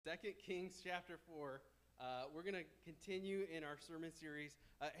2 Kings chapter 4. We're going to continue in our sermon series.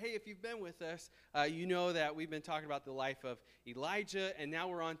 Hey, if you've been with us, you know that we've been talking about the life of Elijah, and now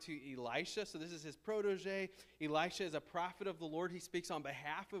we're on to Elisha. So this is his protege. Elisha is a prophet of the Lord. He speaks on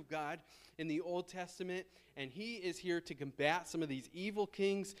behalf of God in the Old Testament, and he is here to combat some of these evil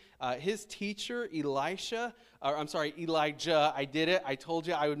kings. His teacher, Elijah, I did it. I told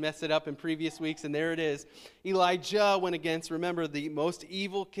you I would mess it up in previous weeks, and there it is. Elijah went against, remember, the most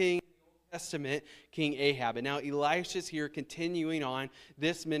evil king Testament, King Ahab. And now Elisha's here continuing on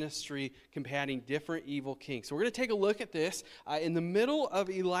this ministry, combating different evil kings. So we're going to take a look at this. In the middle of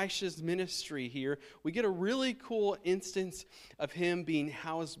Elisha's ministry here, we get a really cool instance of him being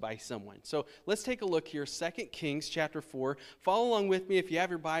housed by someone. So let's take a look here, 2 Kings chapter 4. Follow along with me if you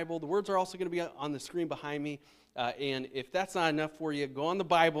have your Bible. The words are also going to be on the screen behind me. And if that's not enough for you, go on the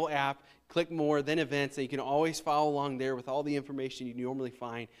Bible app, click more, then events, and you can always follow along there with all the information you normally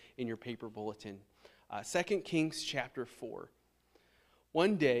find in your paper bulletin. 2 Kings chapter 4.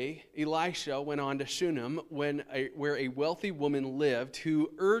 One day, Elisha went on to Shunem where a wealthy woman lived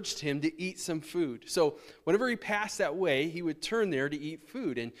who urged him to eat some food. So whenever he passed that way, he would turn there to eat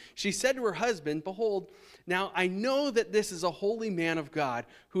food. And she said to her husband, "Behold, now I know that this is a holy man of God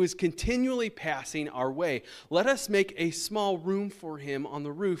who is continually passing our way. Let us make a small room for him on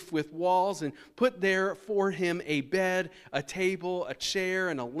the roof with walls and put there for him a bed, a table, a chair,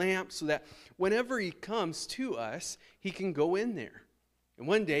 and a lamp so that whenever he comes to us, he can go in there." And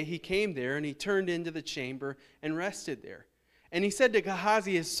one day he came there and he turned into the chamber and rested there. And he said to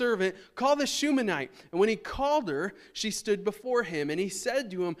Gehazi, his servant, "Call the Shunammite." And when he called her, she stood before him. And he said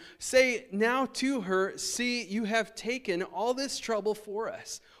to him, "Say now to her, see, you have taken all this trouble for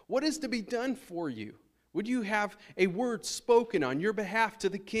us. What is to be done for you? Would you have a word spoken on your behalf to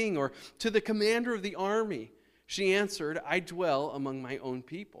the king or to the commander of the army?" She answered, "I dwell among my own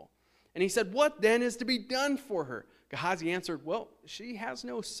people." And he said, "What then is to be done for her?" Gehazi answered, "Well, she has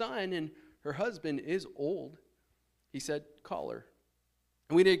no son, and her husband is old." He said, "Call her."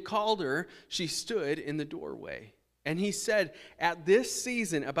 And when he had called her, she stood in the doorway. And he said, "At this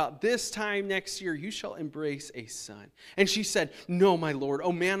season, about this time next year, you shall embrace a son." And she said, "No, my lord,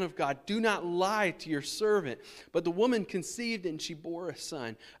 O man of God, do not lie to your servant." But the woman conceived, and she bore a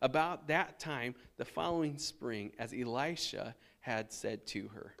son about that time the following spring, as Elisha had said to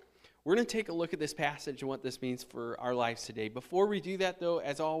her. We're going to take a look at this passage and what this means for our lives today. Before we do that, though,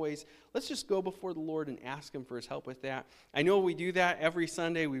 as always, let's just go before the Lord and ask Him for His help with that. I know we do that every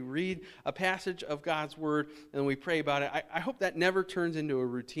Sunday. We read a passage of God's Word and we pray about it. I hope that never turns into a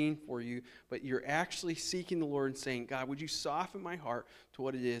routine for you, but you're actually seeking the Lord and saying, "God, would you soften my heart to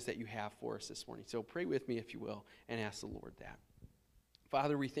what it is that you have for us this morning?" So pray with me, if you will, and ask the Lord that.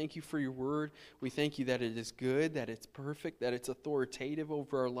 Father, we thank you for your word. We thank you that it is good, that it's perfect, that it's authoritative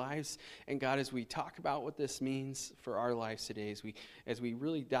over our lives. And God, as we talk about what this means for our lives today, as we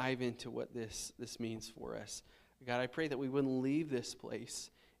really dive into what this means for us, God, I pray that we wouldn't leave this place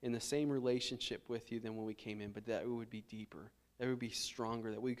in the same relationship with you than when we came in, but that it would be deeper, that it would be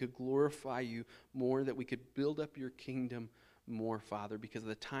stronger, that we could glorify you more, that we could build up your kingdom more, Father, because of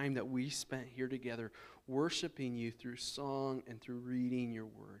the time that we spent here together worshiping you through song and through reading your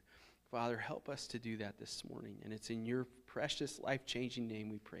word. Father, help us to do that this morning. And it's in your precious, life-changing name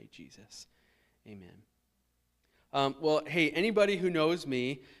we pray, Jesus. Amen. Well, hey, anybody who knows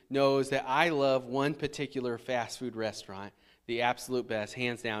me knows that I love one particular fast food restaurant, the absolute best,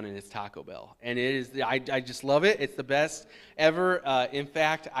 hands down, and it's Taco Bell. And it is, I just love it. It's the best ever. In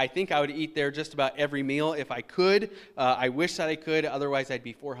fact, I think I would eat there just about every meal if I could. I wish that I could. Otherwise, I'd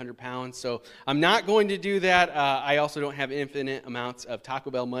be 400 pounds. So I'm not going to do that. I also don't have infinite amounts of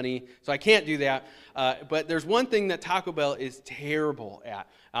Taco Bell money, so I can't do that. But there's one thing that Taco Bell is terrible at.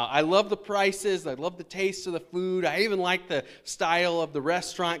 I love the prices. I love the taste of the food. I even like the style of the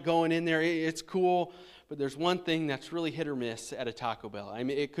restaurant going in there. It's cool. But there's one thing that's really hit or miss at a Taco Bell. I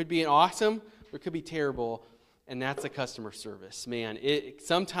mean, it could be an awesome or it could be terrible, and that's the customer service. Man,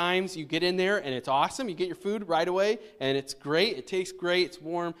 sometimes you get in there and it's awesome. You get your food right away, and it's great. It tastes great. It's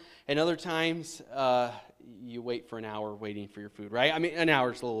warm. And other times, you wait for an hour waiting for your food, right? I mean, an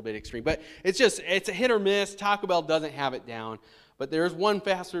hour is a little bit extreme. But it's a hit or miss. Taco Bell doesn't have it down. But there's one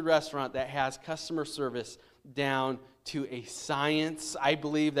fast food restaurant that has customer service down to a science. I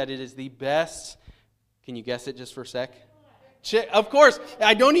believe that it is the best. Can you guess it just for a sec? Of course,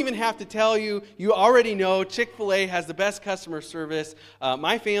 I don't even have to tell you. You already know Chick-fil-A has the best customer service.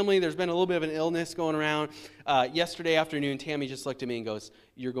 My family, there's been a little bit of an illness going around. Yesterday afternoon, Tammy just looked at me and goes,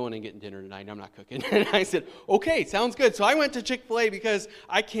 "You're going and getting dinner tonight. I'm not cooking." And I said, "Okay, sounds good." So I went to Chick-fil-A because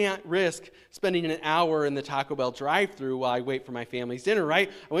I can't risk spending an hour in the Taco Bell drive-thru while I wait for my family's dinner,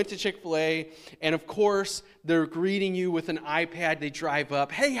 right? I went to Chick-fil-A, and of course, they're greeting you with an iPad. They drive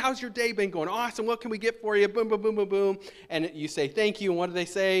up. "Hey, how's your day been going?" "Awesome. What can we get for you?" Boom, boom, boom, boom, boom. And you say, "Thank you." And what do they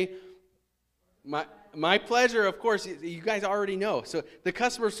say? My pleasure, of course. You guys already know. So the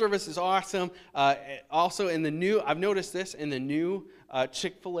customer service is awesome. Also, I've noticed this in the new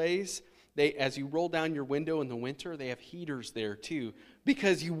Chick-fil-A's. As you roll down your window in the winter, they have heaters there too,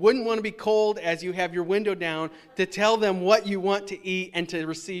 because you wouldn't want to be cold as you have your window down to tell them what you want to eat and to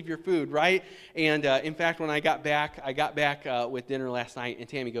receive your food, right? And in fact, when I got back with dinner last night, and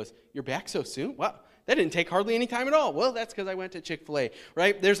Tammy goes, "You're back so soon? Wow. That didn't take hardly any time at all." Well, that's because I went to Chick-fil-A,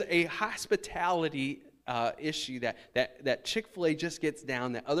 right? There's a hospitality issue that Chick-fil-A just gets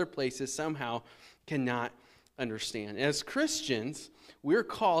down that other places somehow cannot understand. As Christians, we're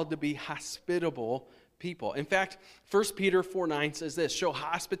called to be hospitable people. In fact, 1 Peter 4:9 says this: "Show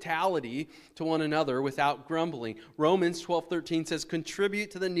hospitality to one another without grumbling." Romans 12:13 says,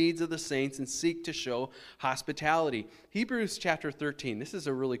 "Contribute to the needs of the saints and seek to show hospitality." Hebrews chapter 13, this is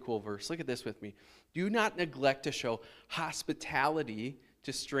a really cool verse. Look at this with me. "Do not neglect to show hospitality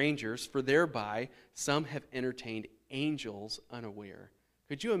to strangers, for thereby some have entertained angels unaware."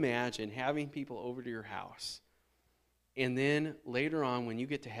 Could you imagine having people over to your house, and then later on when you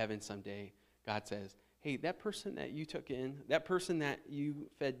get to heaven someday, God says, "Hey, that person that you took in, that person that you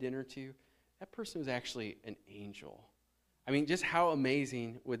fed dinner to, that person was actually an angel." I mean, just how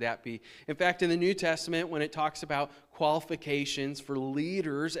amazing would that be? In fact, in the New Testament, when it talks about qualifications for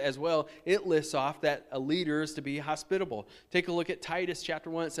leaders as well, it lists off that a leader is to be hospitable. Take a look at Titus chapter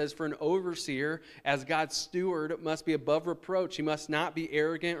 1. It says, "For an overseer, as God's steward, must be above reproach. He must not be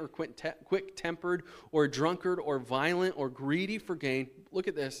arrogant or quick-tempered or drunkard or violent or greedy for gain." Look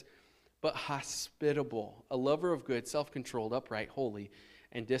at this. "But hospitable, a lover of good, self-controlled, upright, holy,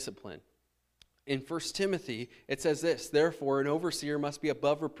 and disciplined." In 1 Timothy, it says this: "Therefore, an overseer must be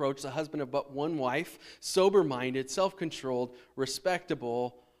above reproach, the husband of but one wife, sober-minded, self-controlled,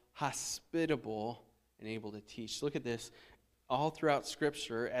 respectable, hospitable, and able to teach." Look at this. All throughout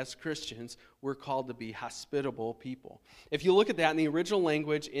Scripture, as Christians, we're called to be hospitable people. If you look at that in the original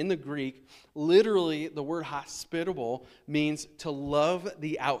language, in the Greek, literally the word hospitable means to love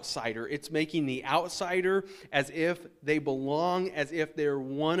the outsider. It's making the outsider as if they belong, as if they're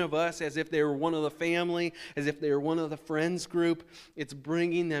one of us, as if they were one of the family, as if they were one of the friends group. It's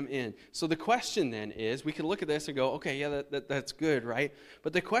bringing them in. So the question then is, we can look at this and go, okay, yeah, that's good, right?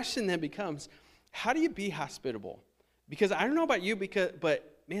 But the question then becomes, how do you be hospitable? Because I don't know about you,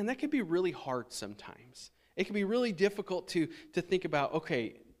 but man, that could be really hard sometimes. It can be really difficult to think about,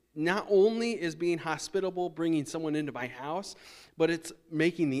 okay, not only is being hospitable bringing someone into my house, but it's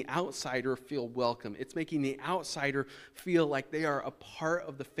making the outsider feel welcome. It's making the outsider feel like they are a part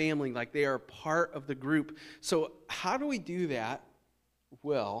of the family, like they are a part of the group. So how do we do that?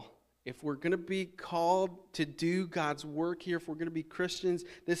 Well, if we're going to be called to do God's work here, if we're going to be Christians,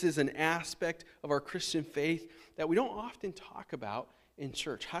 this is an aspect of our Christian faith that we don't often talk about in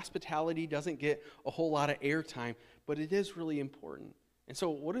church. Hospitality doesn't get a whole lot of airtime, but it is really important. And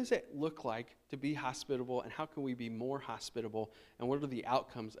so what does it look like to be hospitable, and how can we be more hospitable, and what are the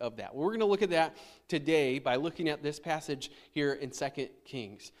outcomes of that? Well, we're going to look at that today by looking at this passage here in 2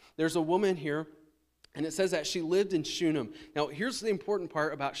 Kings. There's a woman here, and it says that she lived in Shunem. Now, here's the important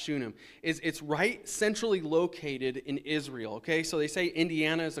part about Shunem, is it's right centrally located in Israel, okay? So they say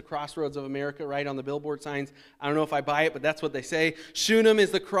Indiana is the crossroads of America, right, on the billboard signs. I don't know if I buy it, but that's what they say. Shunem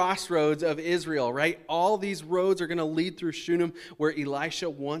is the crossroads of Israel, right? All these roads are going to lead through Shunem, where Elisha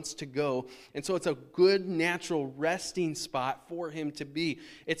wants to go. And so it's a good natural resting spot for him to be.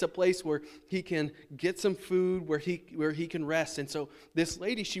 It's a place where he can get some food, where he can rest. And so this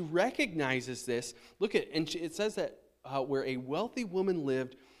lady, she recognizes this. Look at, and it says that where a wealthy woman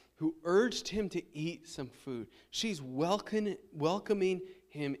lived who urged him to eat some food. She's welcoming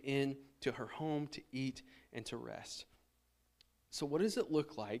him into her home to eat and to rest. So what does it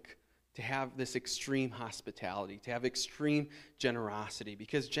look like to have this extreme hospitality, to have extreme generosity?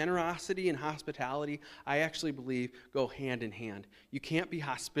 Because generosity and hospitality, I actually believe, go hand in hand. You can't be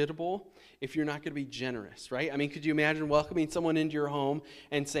hospitable if you're not going to be generous, right? I mean, could you imagine welcoming someone into your home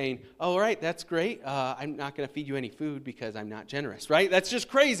and saying, "Oh, all right, that's great. I'm not going to feed you any food because I'm not generous," right? That's just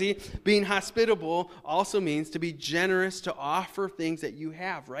crazy. Being hospitable also means to be generous, to offer things that you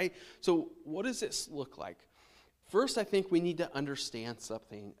have, right? So what does this look like? First, I think we need to understand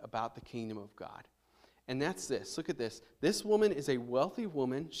something about the kingdom of God. And that's this. Look at this. This woman is a wealthy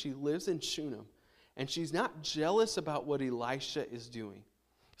woman. She lives in Shunem. And she's not jealous about what Elisha is doing.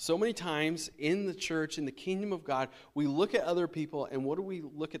 So many times in the church, in the kingdom of God, we look at other people, and what do we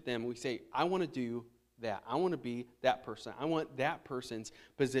look at them? We say, I want to do that. I want to be that person. I want that person's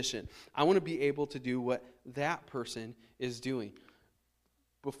position. I want to be able to do what that person is doing.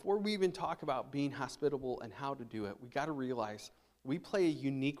 Before we even talk about being hospitable and how to do it, we got to realize we play a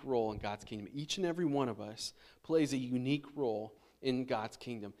unique role in God's kingdom. Each and every one of us plays a unique role in God's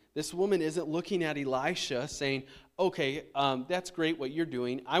kingdom. This woman isn't looking at Elisha saying, okay, that's great what you're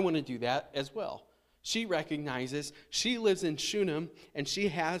doing. I want to do that as well. She recognizes she lives in Shunem, and she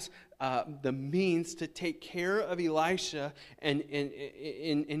has the means to take care of Elisha and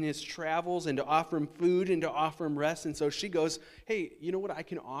in his travels, and to offer him food and to offer him rest. And so she goes, hey, you know what I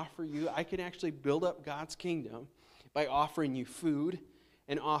can offer you? I can actually build up God's kingdom by offering you food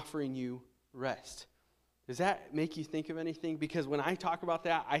and offering you rest. Does that make you think of anything? Because when I talk about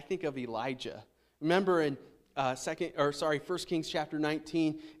that, I think of Elijah. Remember in 1 Kings chapter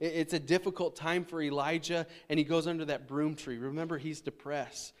 19, it's a difficult time for Elijah, and he goes under that broom tree. Remember, he's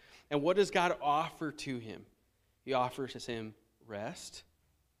depressed. And what does God offer to him? He offers him rest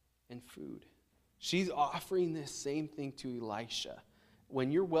and food. She's offering this same thing to Elisha.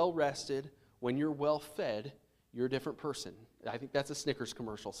 When you're well rested, when you're well fed, you're a different person. I think that's a Snickers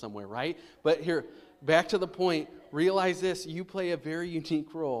commercial somewhere, right? But here, back to the point, realize this, you play a very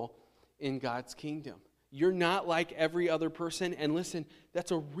unique role in God's kingdom. You're not like every other person, and listen,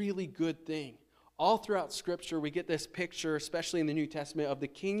 that's a really good thing. All throughout Scripture, we get this picture, especially in the New Testament, of the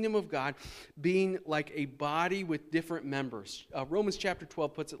kingdom of God being like a body with different members. Romans chapter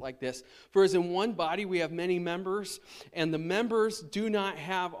 12 puts it like this: for as in one body we have many members, and the members do not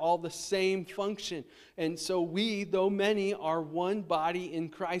have all the same function. And so we, though many, are one body in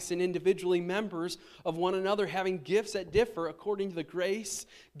Christ, and individually members of one another, having gifts that differ according to the grace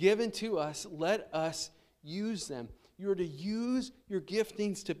given to us. Let us use them. You are to use your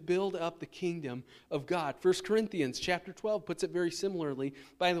giftings to build up the kingdom of God. 1 Corinthians chapter 12 puts it very similarly.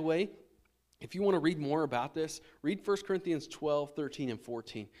 By the way, if you want to read more about this, read 1 Corinthians 12, 13, and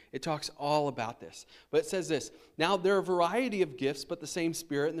 14. It talks all about this. But it says this: now there are a variety of gifts, but the same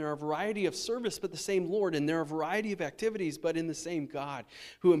Spirit, and there are a variety of service, but the same Lord, and there are a variety of activities, but in the same God,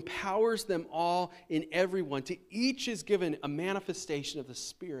 who empowers them all in everyone. To each is given a manifestation of the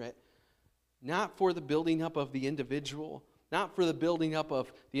Spirit, not for the building up of the individual, not for the building up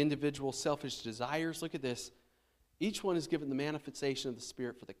of the individual's selfish desires. Look at this. Each one is given the manifestation of the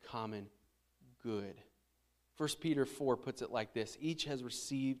Spirit for the common good. 1 Peter 4 puts it like this: each has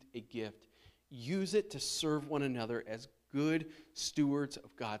received a gift. Use it to serve one another as good stewards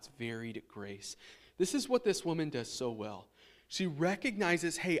of God's varied grace. This is what this woman does so well. She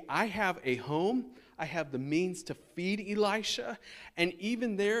recognizes, hey, I have a home. I have the means to feed Elisha. And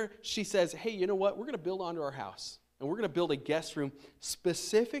even there, she says, hey, you know what? We're going to build onto our house. And we're going to build a guest room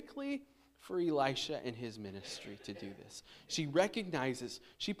specifically for Elisha and his ministry to do this. She recognizes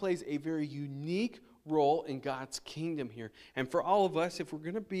she plays a very unique role in God's kingdom here. And for all of us, if we're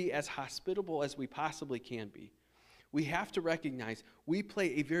going to be as hospitable as we possibly can be, we have to recognize we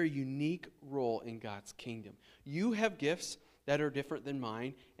play a very unique role in God's kingdom. You have gifts that are different than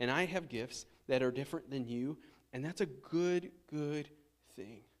mine, and I have gifts that are different than you, and that's a good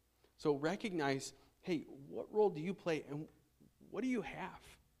thing. So recognize, hey, what role do you play, and what do you have?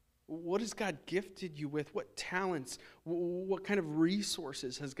 What has God gifted you with? What talents, what kind of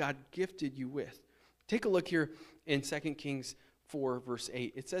resources has God gifted you with? Take a look here in 2 Kings 4, verse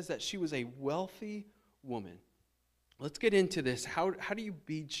 8. It says that she was a wealthy woman. Let's get into this. How do you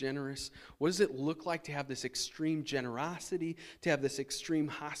be generous? What does it look like to have this extreme generosity, to have this extreme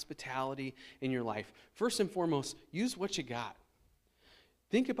hospitality in your life? First and foremost, use what you got.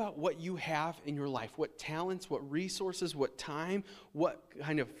 Think about what you have in your life. What talents, what resources, what time, what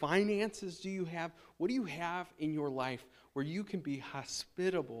kind of finances do you have? What do you have in your life where you can be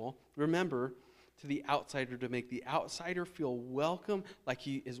hospitable, remember, to the outsider, to make the outsider feel welcome, like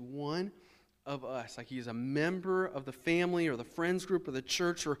he is one of us, like he is a member of the family or the friends group or the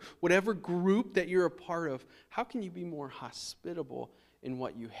church or whatever group that you're a part of? How can you be more hospitable in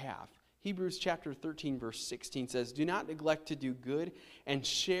what you have? Hebrews chapter 13, verse 16 says, do not neglect to do good and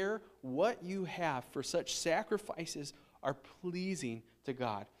share what you have, for such sacrifices are pleasing to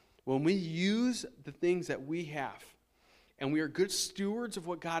God. When we use the things that we have and we are good stewards of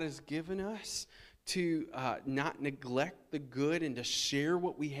what God has given us, to not neglect the good and to share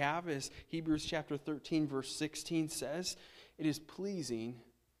what we have, as Hebrews chapter 13, verse 16 says, it is pleasing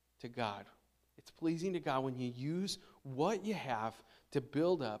to God. It's pleasing to God when you use what you have to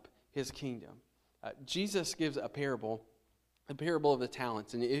build up his kingdom. Jesus gives a parable of the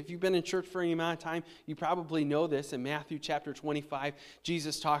talents. And if you've been in church for any amount of time, you probably know this. In Matthew chapter 25,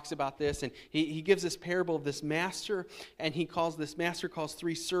 Jesus talks about this, and he gives this parable of this master, and this master calls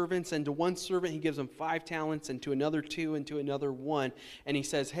 3 servants, and to one servant he gives him 5 talents, and to another 2, and to another 1. And he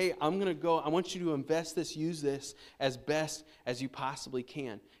says, hey, I'm going to go, I want you to invest this, use this as best as you possibly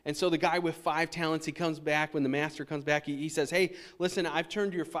can. And so the guy with 5 talents, he comes back, when the master comes back, he says, hey, listen, I've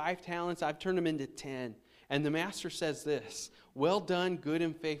turned your 5 talents, I've turned them into 10. And the master says this, well done, good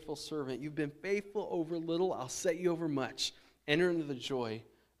and faithful servant. You've been faithful over little, I'll set you over much. Enter into the joy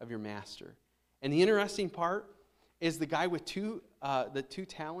of your master. And the interesting part is the guy with the 2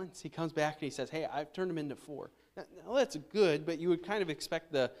 talents, he comes back and he says, hey, I've turned them into 4. Now that's good, but you would kind of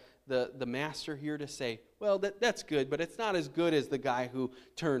expect the master here to say, well, that's good, but it's not as good as the guy who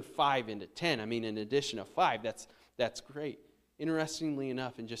turned 5 into 10. I mean, in addition of 5, that's great. Interestingly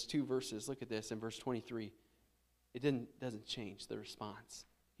enough, in just 2 verses, look at this, in verse 23, it doesn't change the response.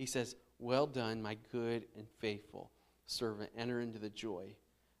 He says, well done, my good and faithful servant. Enter into the joy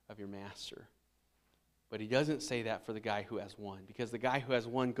of your master. But he doesn't say that for the guy who has 1, because the guy who has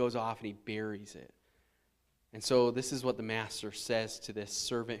 1 goes off and he buries it. And so this is what the master says to this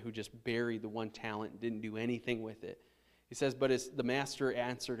servant who just buried the 1 talent and didn't do anything with it. He says, but as the master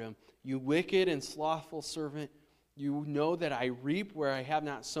answered him, you wicked and slothful servant, you know that I reap where I have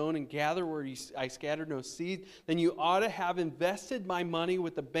not sown and gather where I scattered no seed. Then you ought to have invested my money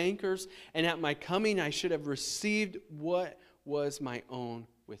with the bankers, and at my coming I should have received what was my own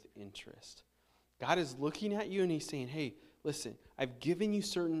with interest. God is looking at you and he's saying, hey, listen, I've given you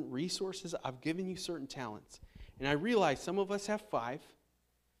certain resources, I've given you certain talents. And I realize some of us have 5,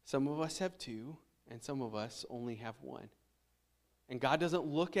 some of us have 2, and some of us only have 1. And God doesn't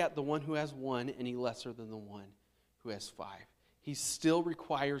look at the one who has 1 any lesser than the one who has 5. He still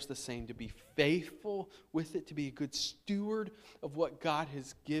requires the same, to be faithful with it, to be a good steward of what God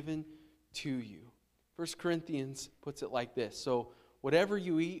has given to you. 1 Corinthians puts it like this, so whatever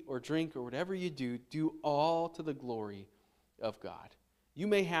you eat or drink or whatever you do, do all to the glory of God. You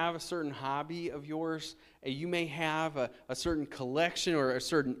may have a certain hobby of yours, you may have a certain collection or a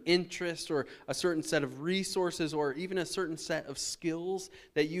certain interest or a certain set of resources or even a certain set of skills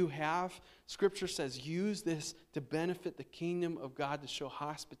that you have. Scripture says use this to benefit the kingdom of God, to show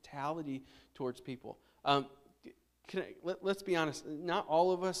hospitality towards people. Let's be honest, not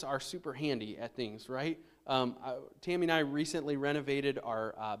all of us are super handy at things, right? Tammy and I recently renovated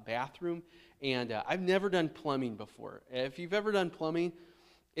our bathroom, and I've never done plumbing before. If you've ever done plumbing,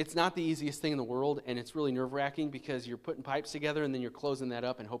 it's not the easiest thing in the world, and it's really nerve-wracking because you're putting pipes together and then you're closing that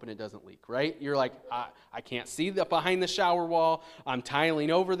up and hoping it doesn't leak, right? You're like, I can't see behind the shower wall. I'm tiling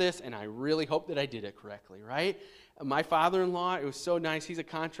over this, and I really hope that I did it correctly, right? My father-in-law, it was so nice. He's a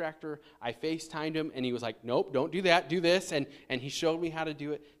contractor. I FaceTimed him, and he was like, nope, don't do that. Do this, and he showed me how to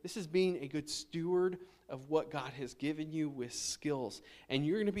do it. This is being a good steward of what God has given you with skills. And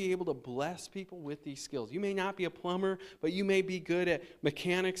you're going to be able to bless people with these skills. You may not be a plumber, but you may be good at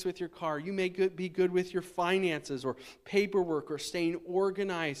mechanics with your car. You may be good with your finances or paperwork or staying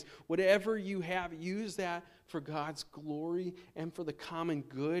organized. Whatever you have, use that for God's glory and for the common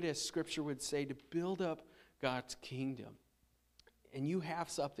good, as Scripture would say, to build up God's kingdom. And you have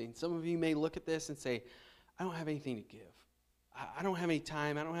something. Some of you may look at this and say, I don't have anything to give. I don't have any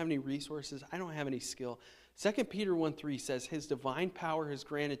time. I don't have any resources. I don't have any skill. 2 Peter 1:3 says, his divine power has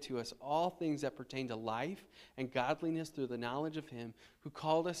granted to us all things that pertain to life and godliness through the knowledge of him who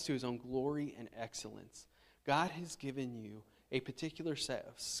called us to his own glory and excellence. God has given you a particular set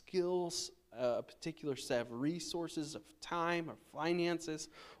of skills, a particular set of resources, of time, or finances.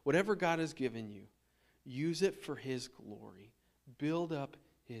 Whatever God has given you, use it for his glory. Build up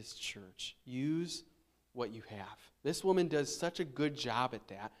his church. Use what you have. This woman does such a good job at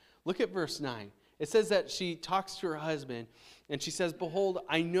that. Look at verse 9. It says that she talks to her husband, and she says, behold,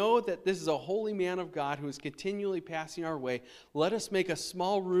 I know that this is a holy man of God who is continually passing our way. Let us make a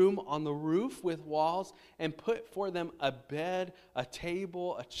small room on the roof with walls and put for them a bed, a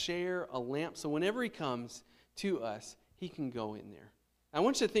table, a chair, a lamp. So whenever he comes to us, he can go in there. I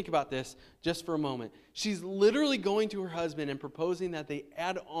want you to think about this just for a moment. She's literally going to her husband and proposing that they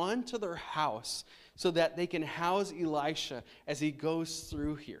add on to their house so that they can house Elisha as he goes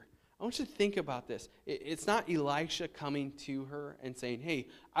through here. I want you to think about this. It's not Elisha coming to her and saying, hey,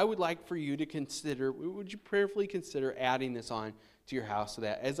 I would like for you to consider, would you prayerfully consider adding this on to your house so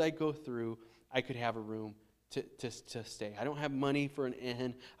that as I go through, I could have a room to stay. I don't have money for an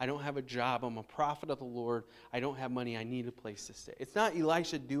inn. I don't have a job. I'm a prophet of the Lord. I don't have money. I need a place to stay. It's not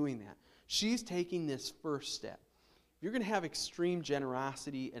Elisha doing that. She's taking this first step. You're going to have extreme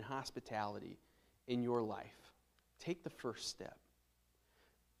generosity and hospitality in your life. Take the first step.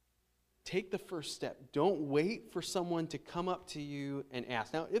 Take the first step. Don't wait for someone to come up to you and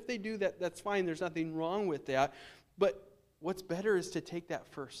ask. Now, if they do that, that's fine. There's nothing wrong with that. But what's better is to take that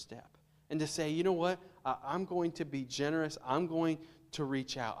first step and to say, you know what? I'm going to be generous. I'm going to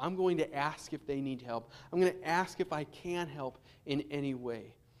reach out. I'm going to ask if they need help. I'm going to ask if I can help in any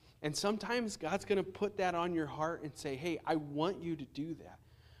way. And sometimes God's going to put that on your heart and say, hey, I want you to do that.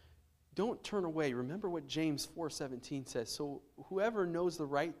 Don't turn away. Remember what James 4:17 says. So whoever knows the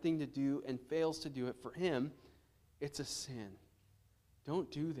right thing to do and fails to do it, for him, it's a sin. Don't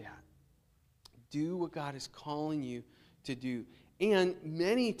do that. Do what God is calling you to do. And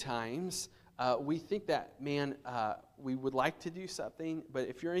many times we think that, man, we would like to do something, but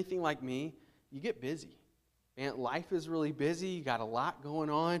if you're anything like me, you get busy. And life is really busy. You got a lot going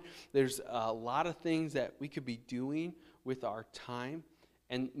on. There's a lot of things that we could be doing with our time.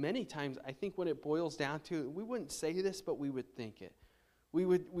 And many times, I think when it boils down to it, we wouldn't say this, but we would think it. We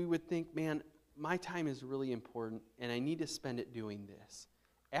would think, man, my time is really important, and I need to spend it doing this.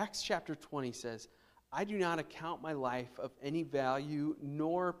 Acts chapter 20 says, I do not account my life of any value,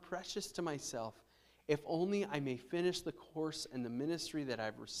 nor precious to myself, if only I may finish the course and the ministry that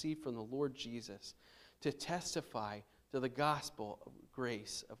I've received from the Lord Jesus, to testify to the gospel of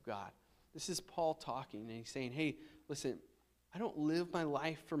grace of God. This is Paul talking, and he's saying, hey, listen, I don't live my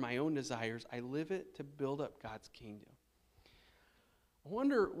life for my own desires. I live it to build up God's kingdom. I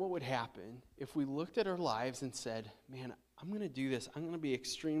wonder what would happen if we looked at our lives and said, man, I'm going to do this. I'm going to be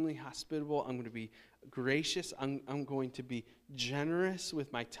extremely hospitable. I'm going to be gracious. I'm going to be generous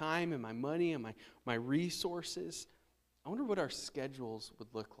with my time and my money and my resources. I wonder what our schedules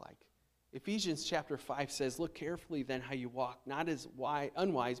would look like. Ephesians chapter 5 says, look carefully then how you walk, not as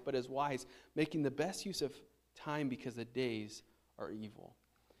unwise, but as wise, making the best use of time because the days are evil.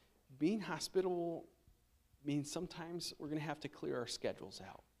 Being hospitable means sometimes we're going to have to clear our schedules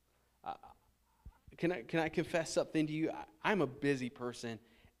out. Can I confess something to you? I'm a busy person,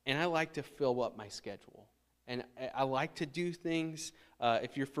 and I like to fill up my schedule. And I like to do things.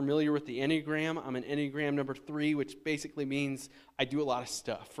 If you're familiar with the Enneagram, I'm an Enneagram number 3, which basically means I do a lot of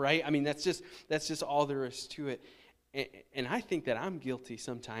stuff, right? I mean, that's just all there is to it. And I think that I'm guilty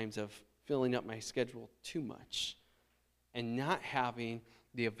sometimes of filling up my schedule too much and not having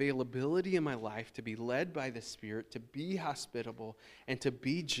the availability in my life to be led by the Spirit, to be hospitable, and to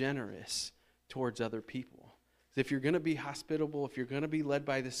be generous towards other people. If you're going to be hospitable, if you're going to be led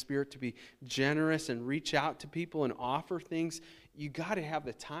by the Spirit to be generous and reach out to people and offer things, you got to have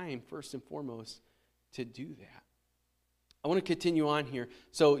the time, first and foremost, to do that. I want to continue on here.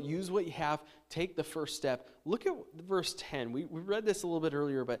 So use what you have. Take the first step. Look at verse 10. We read this a little bit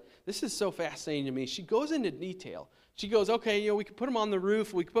earlier, but this is so fascinating to me. She goes into detail. She goes, okay, we could put them on the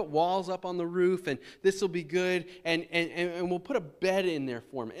roof. We could put walls up on the roof, and this will be good. And we'll put a bed in there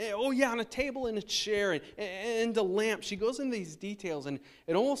for them. Oh, yeah, on a table and a chair and a lamp. She goes into these details, and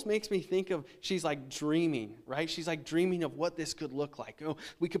it almost makes me think of she's like dreaming, right? She's like dreaming of what this could look like.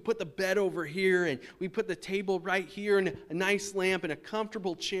 We could put the bed over here, and we put the table right here, and a nice lamp and a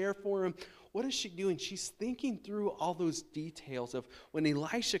comfortable chair for him. What is she doing? She's thinking through all those details of when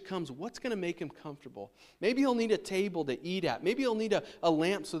Elisha comes, what's going to make him comfortable? Maybe he'll need a table to eat at. Maybe he'll need a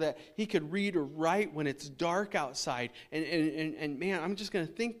lamp so that he could read or write when it's dark outside. And man, I'm just going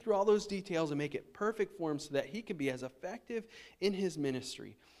to think through all those details and make it perfect for him so that he can be as effective in his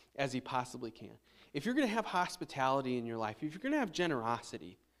ministry as he possibly can. If you're going to have hospitality in your life, if you're going to have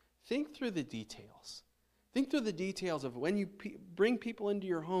generosity, think through the details. Think through the details of when you bring people into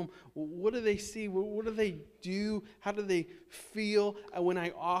your home. What do they see? What do they do? How do they feel? And when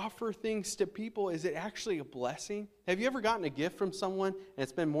I offer things to people, is it actually a blessing? Have you ever gotten a gift from someone and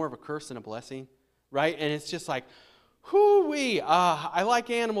it's been more of a curse than a blessing? Right? And it's just like, whoo-wee, I like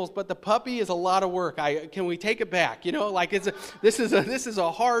animals, but the puppy is a lot of work. Can we take it back? Like this is a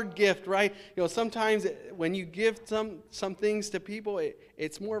hard gift, right? Sometimes when you give some things to people,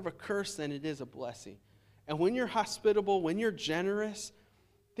 it's more of a curse than it is a blessing. And when you're hospitable, when you're generous,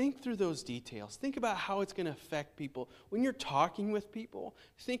 think through those details. Think about how it's going to affect people. When you're talking with people,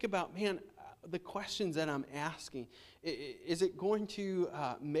 think about, man, the questions that I'm asking. Is it going to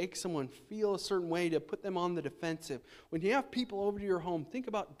make someone feel a certain way to put them on the defensive? When you have people over to your home, think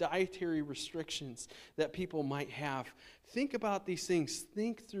about dietary restrictions that people might have. Think about these things.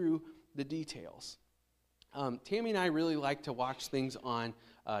 Think through the details. Tammy and I really like to watch things on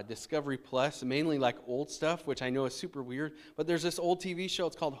Discovery Plus, mainly like old stuff, which I know is super weird. But there's this old TV show,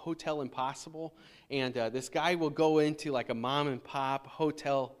 it's called Hotel Impossible. And this guy will go into like a mom and pop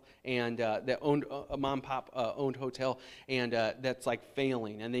hotel and that owned a mom and pop owned hotel, and that's like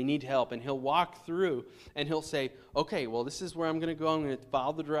failing, and they need help. And he'll walk through, and he'll say, okay, well, this is where I'm going to go. I'm going to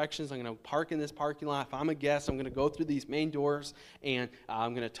follow the directions. I'm going to park in this parking lot. If I'm a guest, I'm going to go through these main doors, and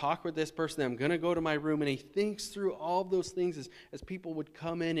I'm going to talk with this person. I'm going to go to my room. And he thinks through all of those things as people would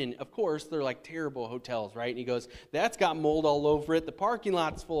come in, and of course, they're like terrible hotels, right? And he goes, that's got mold all over it. The parking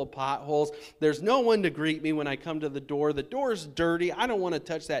lot's full of potholes. There's no one to greet me when I come to the door. The door's dirty. I don't want to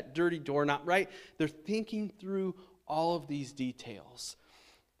touch that dirty doorknob, right? They're thinking through all of these details.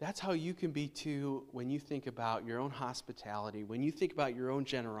 That's how you can be too when you think about your own hospitality, when you think about your own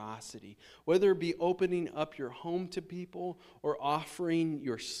generosity, whether it be opening up your home to people or offering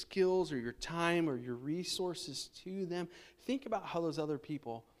your skills or your time or your resources to them. Think about how those other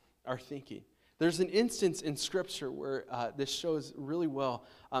people are thinking. There's an instance in Scripture where this shows really well.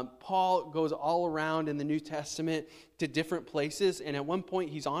 Paul goes all around in the New Testament to different places, and at one point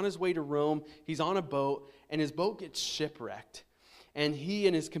he's on his way to Rome, he's on a boat, and his boat gets shipwrecked. And he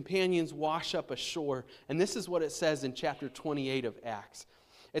and his companions wash up ashore, and this is what it says in chapter 28 of Acts.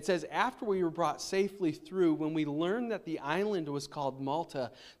 It says, after we were brought safely through, when we learned that the island was called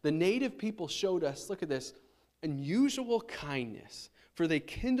Malta, the native people showed us, look at this, unusual kindness. For they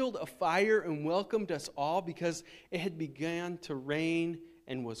kindled a fire and welcomed us all because it had begun to rain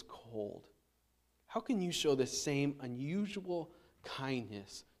and was cold. How can you show this same unusual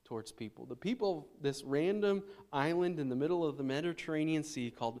kindness towards people? The people of this random island in the middle of the Mediterranean Sea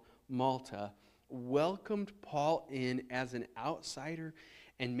called Malta welcomed Paul in as an outsider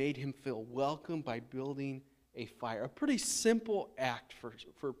and made him feel welcome by building a fire. A pretty simple act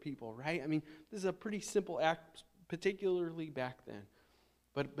for people, right? I mean, this is a pretty simple act, particularly back then.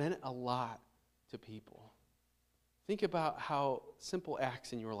 But it meant a lot to people. Think about how simple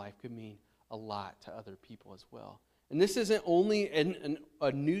acts in your life could mean a lot to other people as well. And this isn't only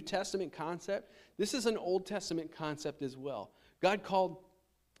a New Testament concept. This is an Old Testament concept as well. God called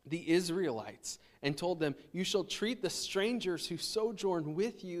the Israelites and told them, you shall treat the strangers who sojourn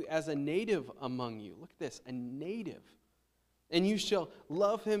with you as a native among you. Look at this, a native. And you shall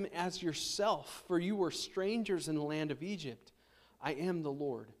love him as yourself, for you were strangers in the land of Egypt. I am the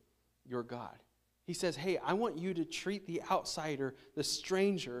Lord, your God. He says, hey, I want you to treat the outsider, the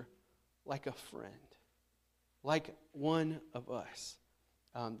stranger, like a friend, like one of us.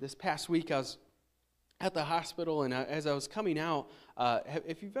 This past week, I was at the hospital, and as I was coming out,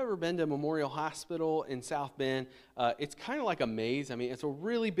 if you've ever been to Memorial Hospital in South Bend, it's kind of like a maze. I mean, it's a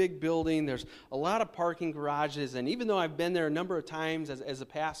really big building. There's a lot of parking garages, and even though I've been there a number of times as a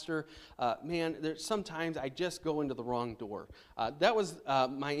pastor, there's sometimes I just go into the wrong door. That was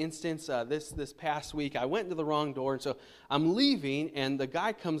my instance this past week. I went into the wrong door, and so I'm leaving, and the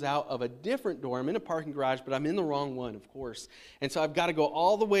guy comes out of a different door. I'm in a parking garage, but I'm in the wrong one, of course. And so I've got to go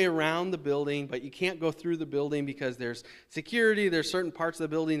all the way around the building, but you can't go through the building because there's security. There's certain parts of the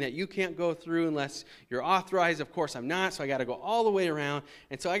building that you can't go through unless you're authorized. Of course, I'm not, so I got to go all the way around.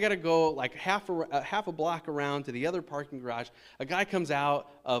 And so I got to go like half a block around to the other parking garage. A guy comes out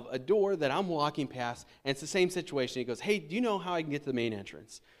of a door that I'm walking past, and it's the same situation. He goes, hey, do you know how I can get to the main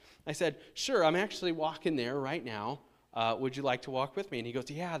entrance? I said, sure, I'm actually walking there right now. Would you like to walk with me? And he goes,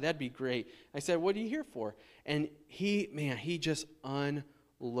 yeah, that'd be great. I said, what are you here for? And he just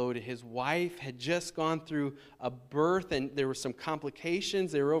unloaded. His wife had just gone through a birth, and there were some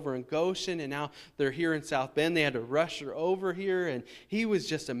complications. They were over in Goshen, and now they're here in South Bend. They had to rush her over here, and he was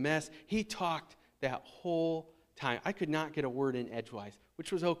just a mess. He talked that whole time. I could not get a word in edgewise,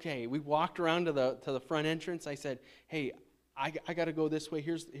 which was okay. We walked around to the front entrance. I said, hey, I got to go this way.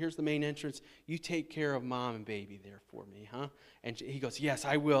 Here's the main entrance. You take care of mom and baby there for me, huh? And he goes, yes,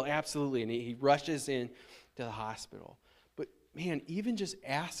 I will, absolutely. And he rushes in to the hospital. But man, even just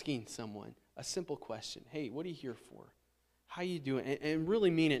asking someone a simple question, hey, what are you here for? How you doing? And really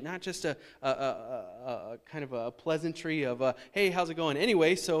mean it, not just a kind of a pleasantry of, hey, how's it going?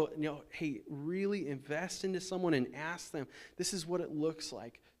 Anyway, so, hey, really invest into someone and ask them, this is what it looks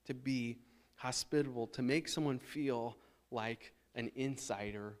like to be hospitable, to make someone feel like an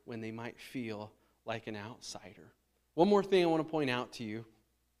insider when they might feel like an outsider. One more thing I want to point out to you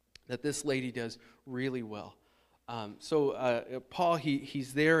that this lady does really well. Paul,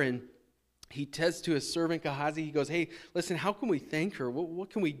 he's there, and he says to his servant Gehazi, he goes, hey, listen, how can we thank her? What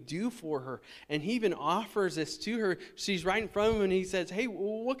can we do for her? And he even offers this to her. She's right in front of him, and he says, hey,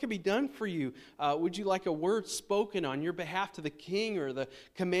 what can be done for you? Would you like a word spoken on your behalf to the king or the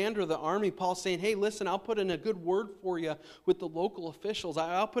commander of the army? Paul's saying, hey, listen, I'll put in a good word for you with the local officials.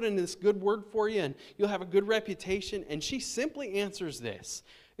 I'll put in this good word for you, and you'll have a good reputation. And she simply answers this.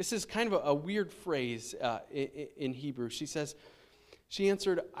 This is kind of a weird phrase in Hebrew. She says, She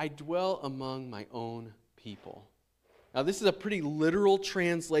answered, I dwell among my own people. Now, this is a pretty literal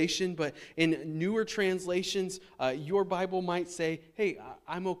translation, but in newer translations, your Bible might say, hey,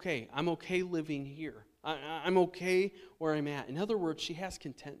 I'm okay. I'm okay living here. I'm okay where I'm at. In other words, she has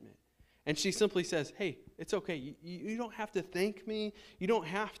contentment. And she simply says, hey, it's okay. You don't have to thank me. You don't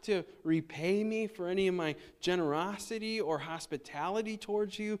have to repay me for any of my generosity or hospitality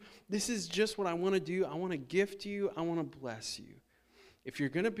towards you. This is just what I want to do. I want to gift you. I want to bless you. If you're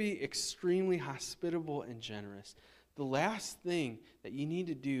going to be extremely hospitable and generous, the last thing that you need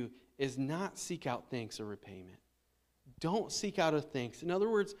to do is not seek out thanks or repayment. Don't seek out a thanks. In other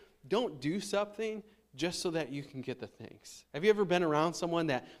words, don't do something just so that you can get the thanks. Have you ever been around someone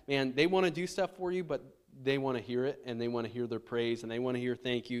that, man, they want to do stuff for you, but they want to hear it, and they want to hear their praise, and they want to hear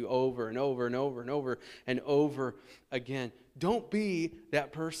thank you over and over and over and over and over again? Don't be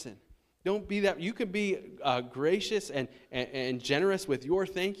that person. Don't be that. You can be gracious and generous with your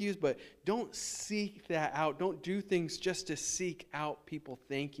thank yous, but don't seek that out. Don't do things just to seek out people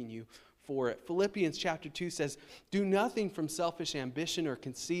thanking you for it. Philippians chapter 2 says, do nothing from selfish ambition or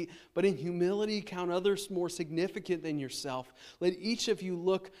conceit, but in humility count others more significant than yourself. Let each of you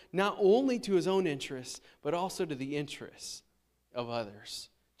look not only to his own interests, but also to the interests of others.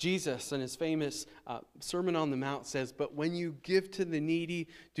 Jesus, in his famous Sermon on the Mount, says, but when you give to the needy,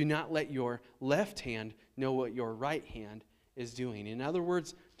 do not let your left hand know what your right hand is doing. In other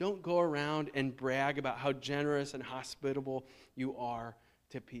words, don't go around and brag about how generous and hospitable you are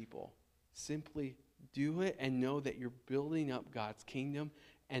to people. Simply do it and know that you're building up God's kingdom,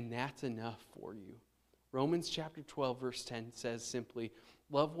 and that's enough for you. Romans chapter 12, verse 10 says simply,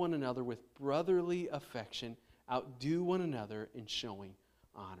 love one another with brotherly affection, outdo one another in showing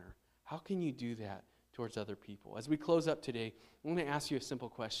honor. How can you do that towards other people? As we close up today, I'm going to ask you a simple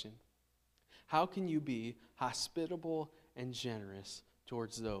question. How can you be hospitable and generous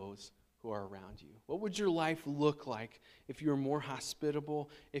towards those who are around you? What would your life look like if you were more hospitable,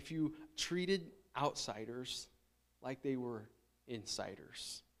 if you treated outsiders like they were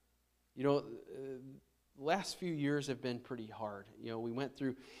insiders? You know, the last few years have been pretty hard. You know, we went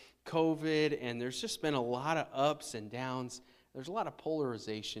through COVID, and there's just been a lot of ups and downs. There's a lot of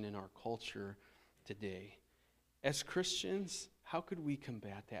polarization in our culture today. As Christians, how could we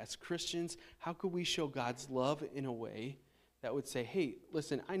combat that? As Christians, how could we show God's love in a way that would say, hey,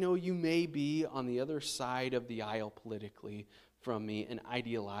 listen, I know you may be on the other side of the aisle politically from me and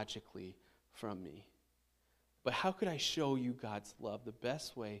ideologically from me, but how could I show you God's love the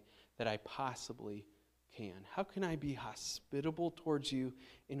best way that I possibly can? How can I be hospitable towards you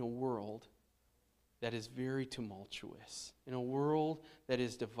in a world that is very tumultuous? In a world that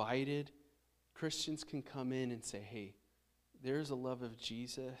is divided, Christians can come in and say, hey, there's a love of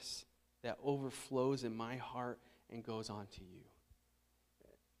Jesus that overflows in my heart and goes on to you.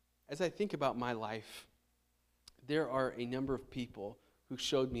 As I think about my life, there are a number of people who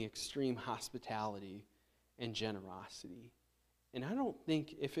showed me extreme hospitality and generosity. And I don't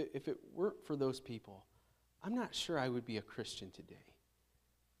think, if it weren't for those people, I'm not sure I would be a Christian today.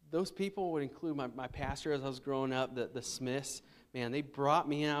 Those people would include my pastor as I was growing up, the Smiths. Man, they brought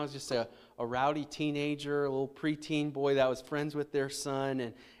me in. I was just a rowdy teenager, a little preteen boy that was friends with their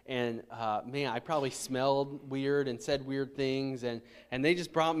son. And man, I probably smelled weird and said weird things. And they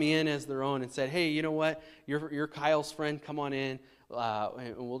just brought me in as their own and said, hey, you know what? You're Kyle's friend. Come on in.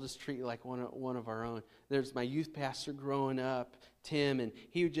 And we'll just treat you like one of our own. There's my youth pastor growing up, Tim, and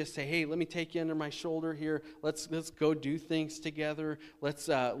he would just say, hey, let me take you under my shoulder here. Let's go do things together. Let's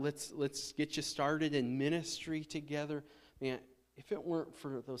get you started in ministry together. Man, if it weren't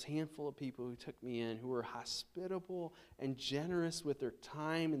for those handful of people who took me in, who were hospitable and generous with their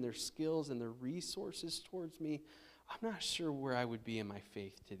time and their skills and their resources towards me, I'm not sure where I would be in my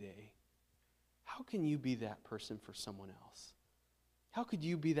faith today. How can you be that person for someone else? How could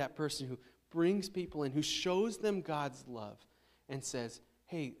you be that person who brings people in, who shows them God's love and says,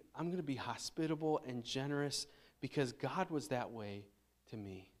 hey, I'm going to be hospitable and generous because God was that way to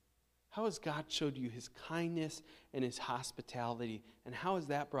me? How has God showed you his kindness and his hospitality, and how has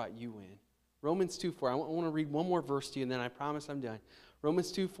that brought you in? Romans 2:4. I want to read one more verse to you, and then I promise I'm done.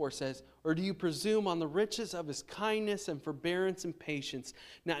 Romans 2:4 says, or do you presume on the riches of his kindness and forbearance and patience,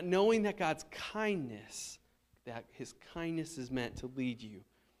 not knowing that God's kindness, that his kindness is meant to lead you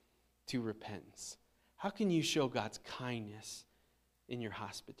to repentance? How can you show God's kindness in your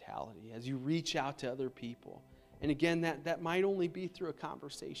hospitality as you reach out to other people? And again, that might only be through a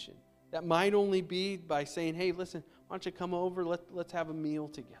conversation. That might only be by saying, hey, listen, why don't you come over, let's have a meal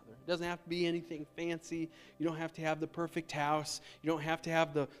together. It doesn't have to be anything fancy. You don't have to have the perfect house. You don't have to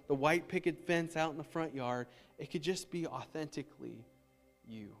have the white picket fence out in the front yard. It could just be authentically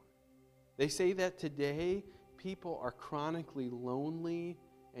you. They say that today people are chronically lonely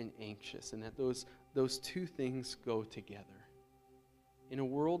and anxious, and that those two things go together. In a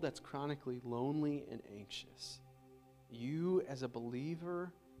world that's chronically lonely and anxious, you as a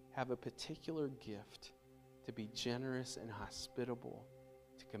believer have a particular gift to be generous and hospitable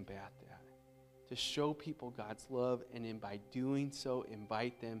to combat that, to show people God's love, and by doing so,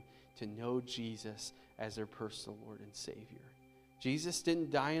 invite them to know Jesus as their personal Lord and Savior. Jesus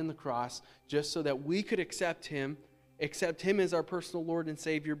didn't die on the cross just so that we could accept Him as our personal Lord and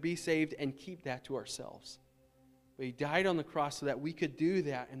Savior, be saved, and keep that to ourselves. But He died on the cross so that we could do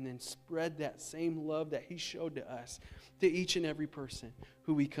that and then spread that same love that He showed to us to each and every person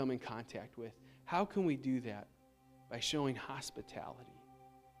who we come in contact with. How can we do that? By showing hospitality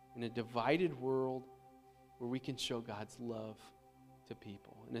in a divided world where we can show God's love to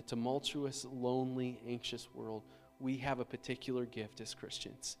people. In a tumultuous, lonely, anxious world, we have a particular gift as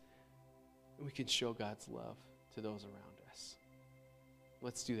Christians. And we can show God's love to those around us.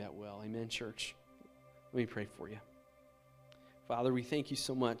 Let's do that well. Amen, church. Let me pray for you. Father, we thank you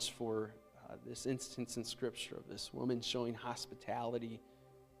so much for this instance in Scripture of this woman showing hospitality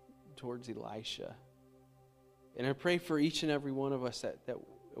towards Elisha. And I pray for each and every one of us that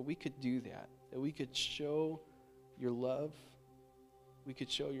we could do that we could show your love, we could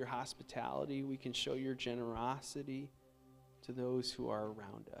show your hospitality, we can show your generosity to those who are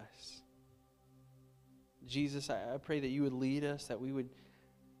around us. Jesus, I pray that you would lead us, that we would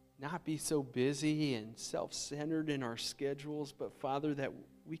not be so busy and self-centered in our schedules, but Father, that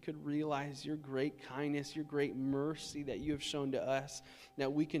we could realize your great kindness, your great mercy that you have shown to us,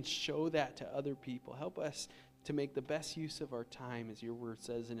 that we can show that to other people. Help us to make the best use of our time, as your word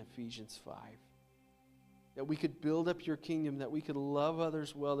says in Ephesians 5. That we could build up your kingdom, that we could love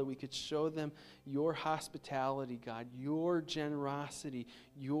others well, that we could show them your hospitality, God, your generosity,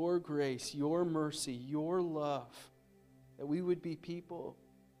 your grace, your mercy, your love. That we would be people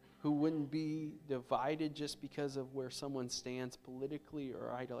who wouldn't be divided just because of where someone stands politically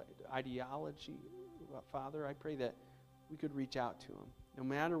or ideology. Father, I pray that we could reach out to them, no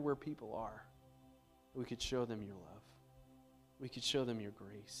matter where people are. We could show them your love. We could show them your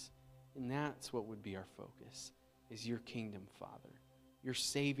grace. And that's what would be our focus, is your kingdom, Father. Your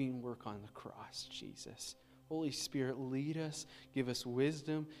saving work on the cross, Jesus. Holy Spirit, lead us, give us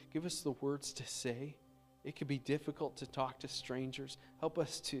wisdom, give us the words to say. It can be difficult to talk to strangers. Help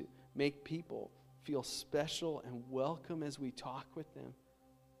us to make people feel special and welcome as we talk with them.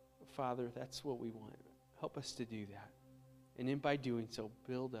 Father, that's what we want. Help us to do that. And in by doing so,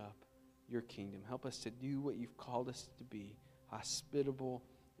 build up your kingdom. Help us to do what you've called us to be, hospitable,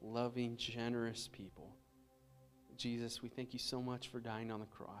 loving, generous people. Jesus, we thank you so much for dying on the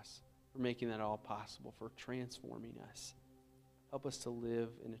cross, for making that all possible, for transforming us. Help us to live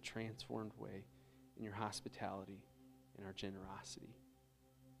in a transformed way in your hospitality and our generosity.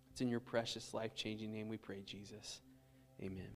 It's in your precious, life-changing name we pray, Jesus. Amen.